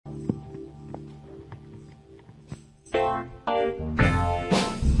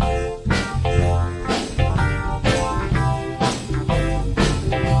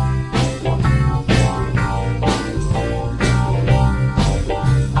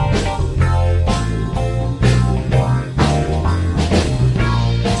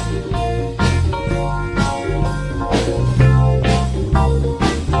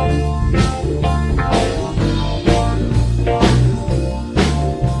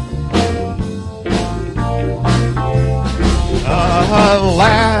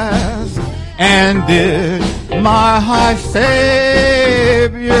And did my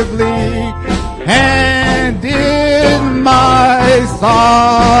Savior bleed? And did my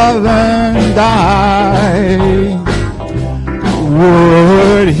sovereign die?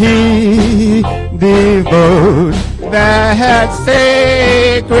 Would he devote that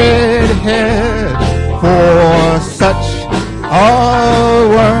sacred head for such a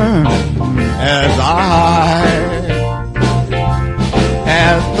worm as I?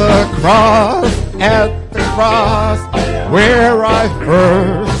 At the cross, where I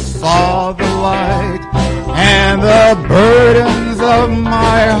first saw the light, and the burdens of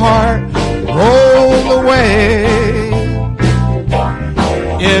my heart rolled away.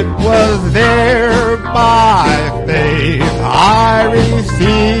 It was there by faith I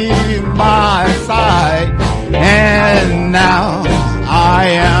received my sight, and now I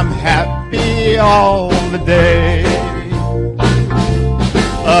am happy all the day.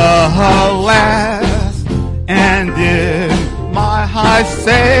 Alas, and did my high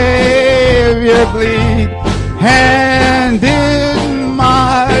Savior bleed? And did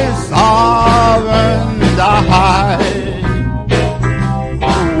my sovereign die?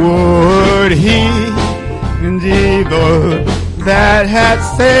 Would he devote that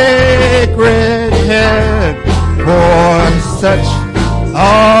sacred head for such a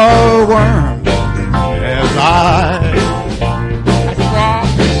worm as I?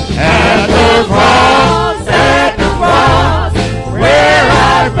 At the cross, where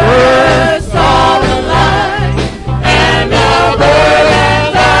I first saw the light, and the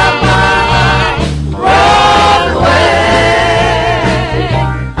burdens of my heart rolled away.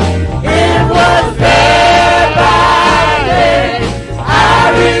 It was there by faith I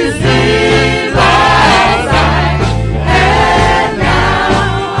received my sight, and now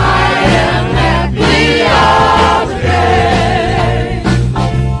I am happy all the day.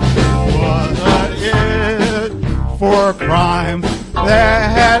 For crimes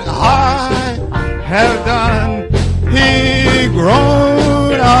that I have done, he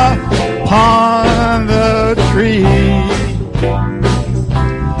groaned upon the tree.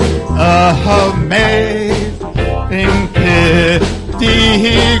 Amazing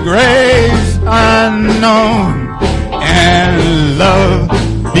pity, grace unknown, and love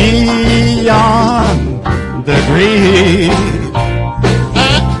beyond degree.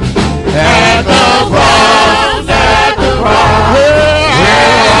 At the cross,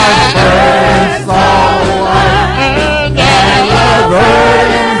 where I first saw the light, and the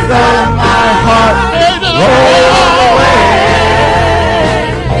burdens of my heart rolled away.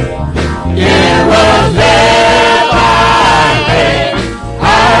 It was there by faith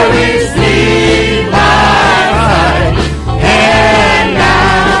I received my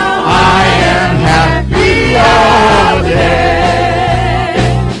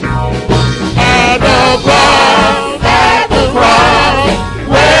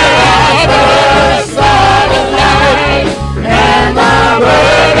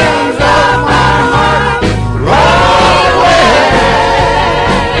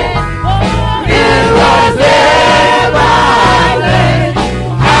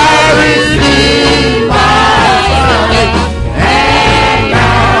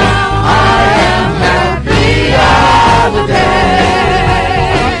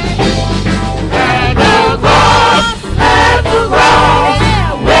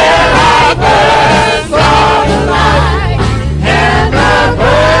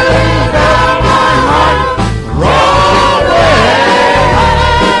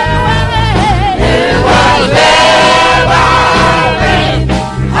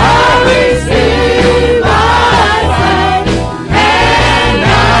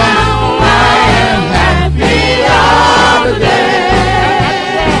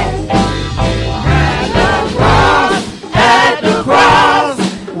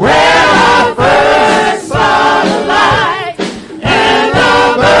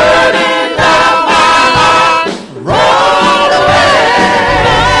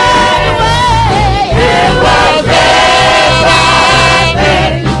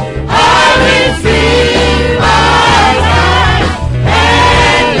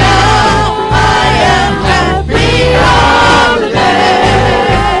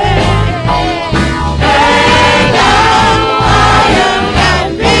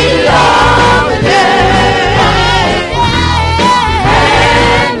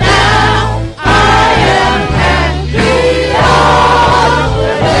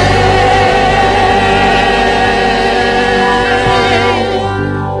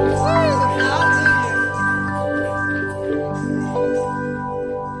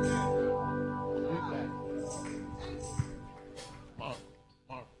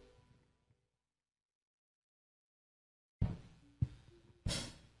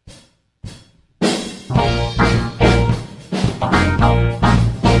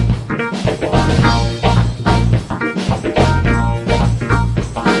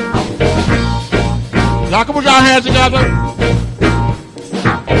y'all. Come on, y'all hands together.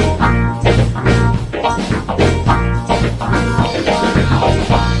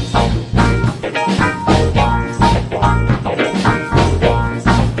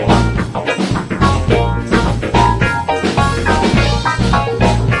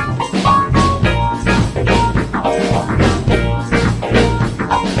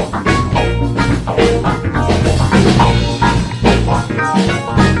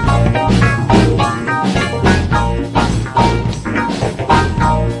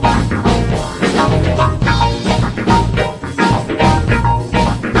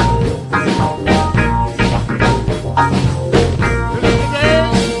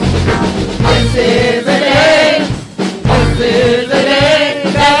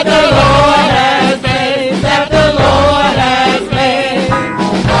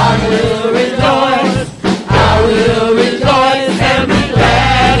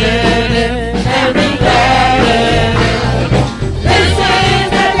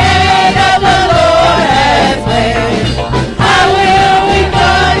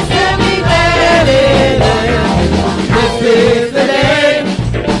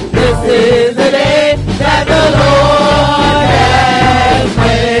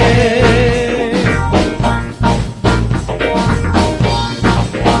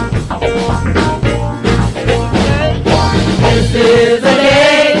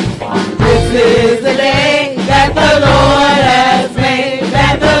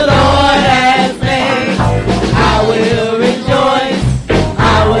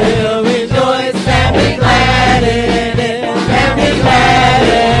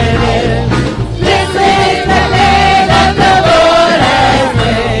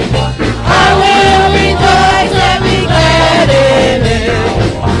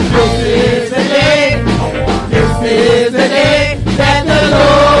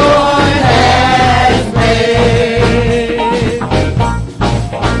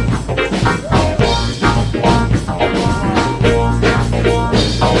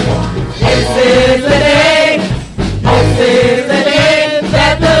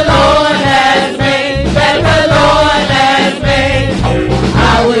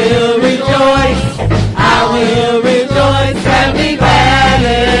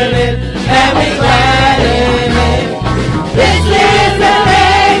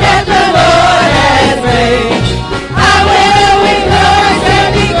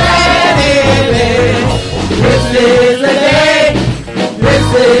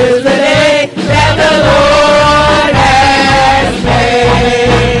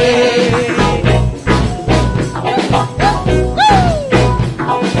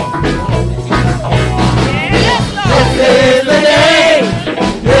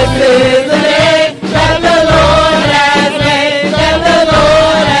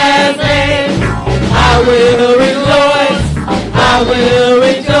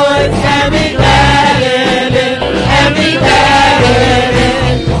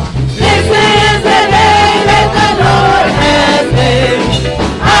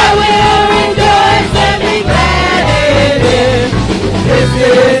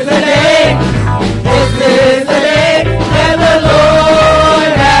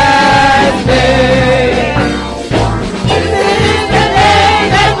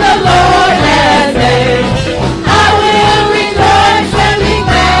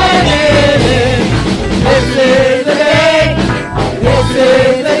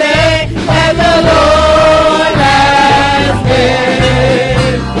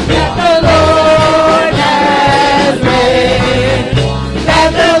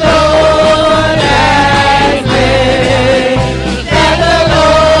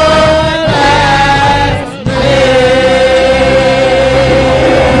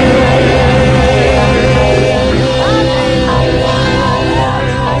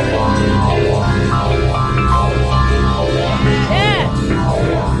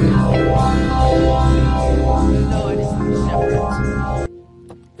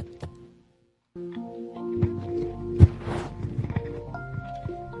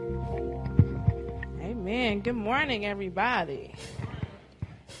 Everybody.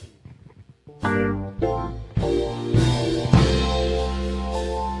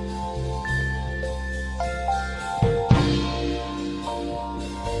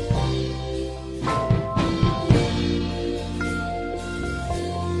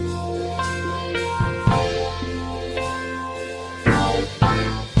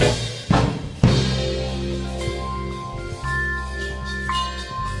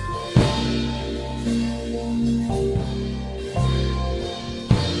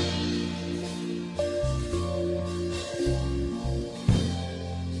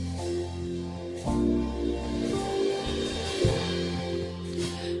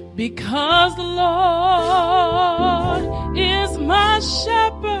 Because the Lord is my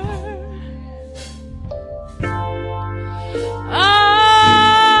shepherd, I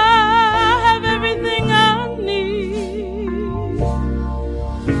have everything I need.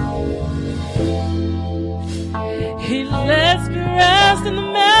 He lets me rest in the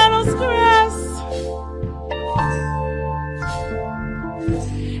meadow's grass,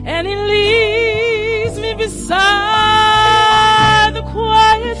 and He leads me beside the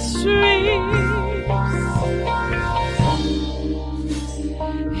quiet streams.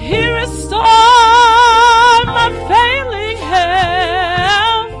 He restored my failing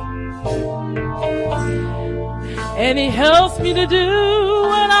health, and He helps me to do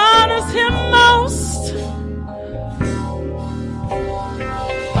what honors Him most.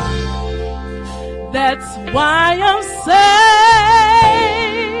 That's why I'm saved.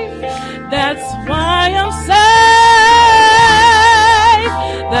 That's why I'm saved.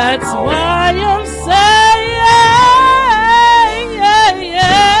 That's why I'm saved.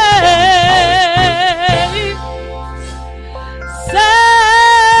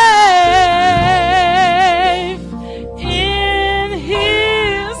 Safe in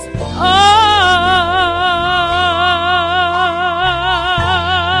His arms.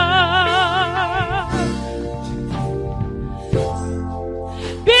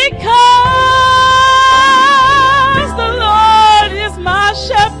 Because the Lord is my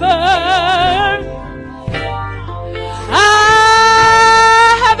shepherd, I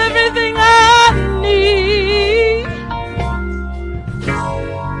have everything I need.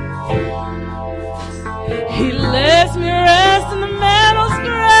 He lets me rest in the meadow's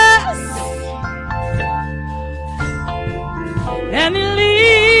grass, and He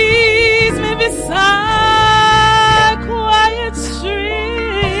leads me beside quiet streams.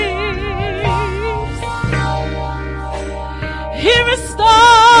 He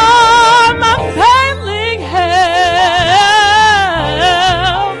restored my failing health,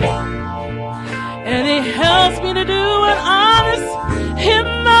 and He helps me to do what honors Him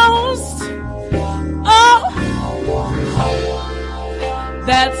most. Oh,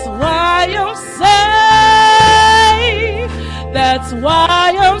 that's why I'm saved. That's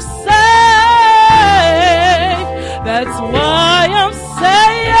why I'm saved. That's why I'm safe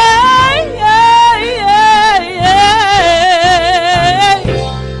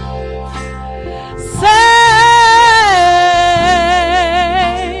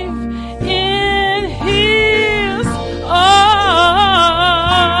in His arms.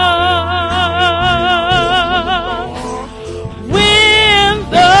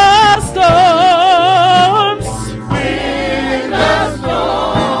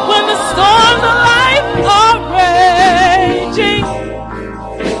 When the storms of life are raging,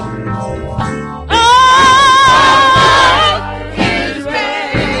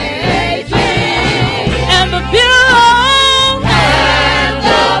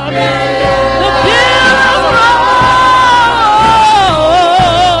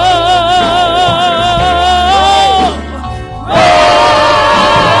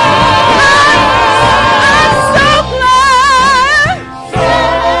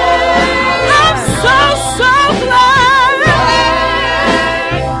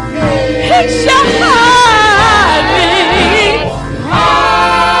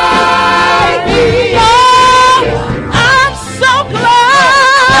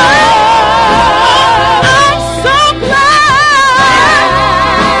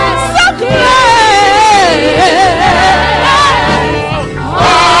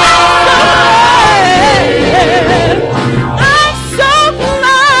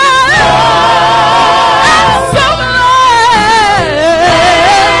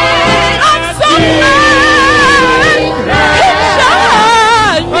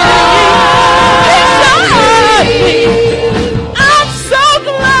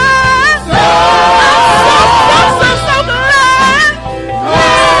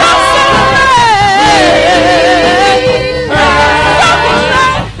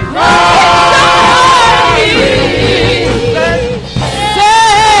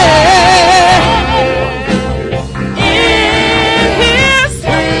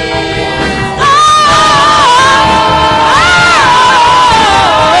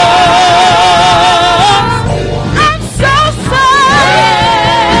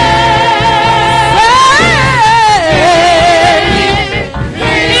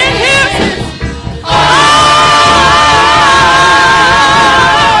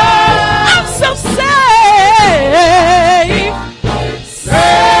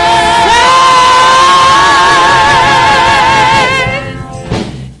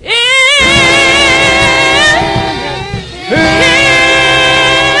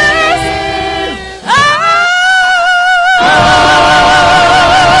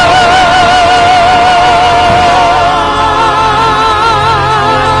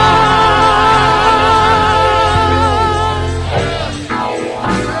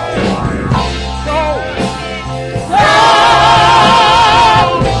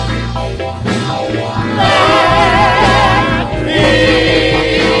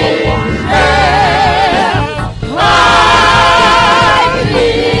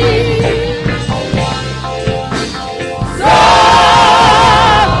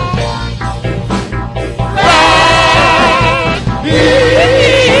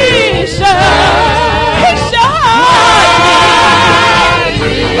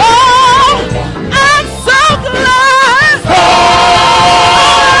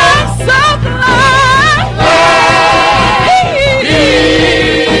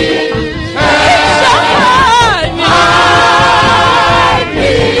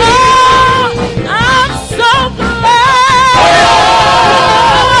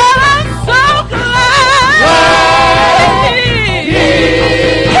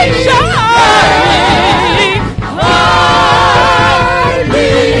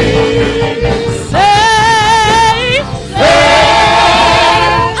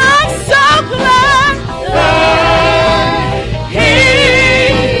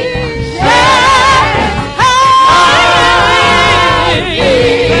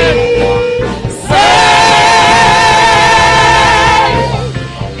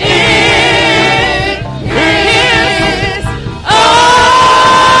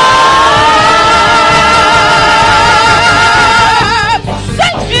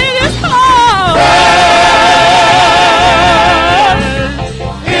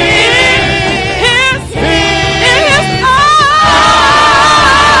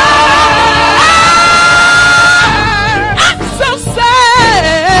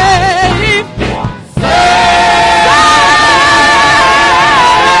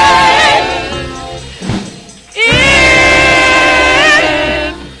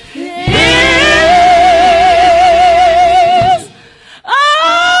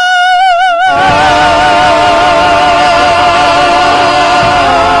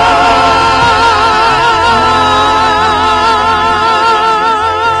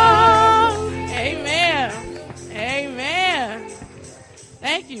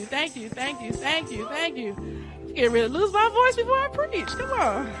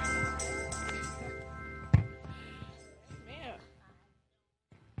 on.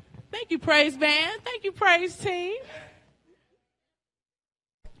 Thank you, praise band. Thank you, praise team.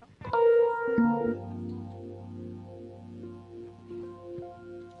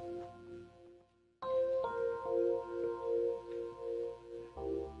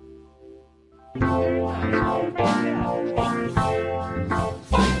 Thank you very much.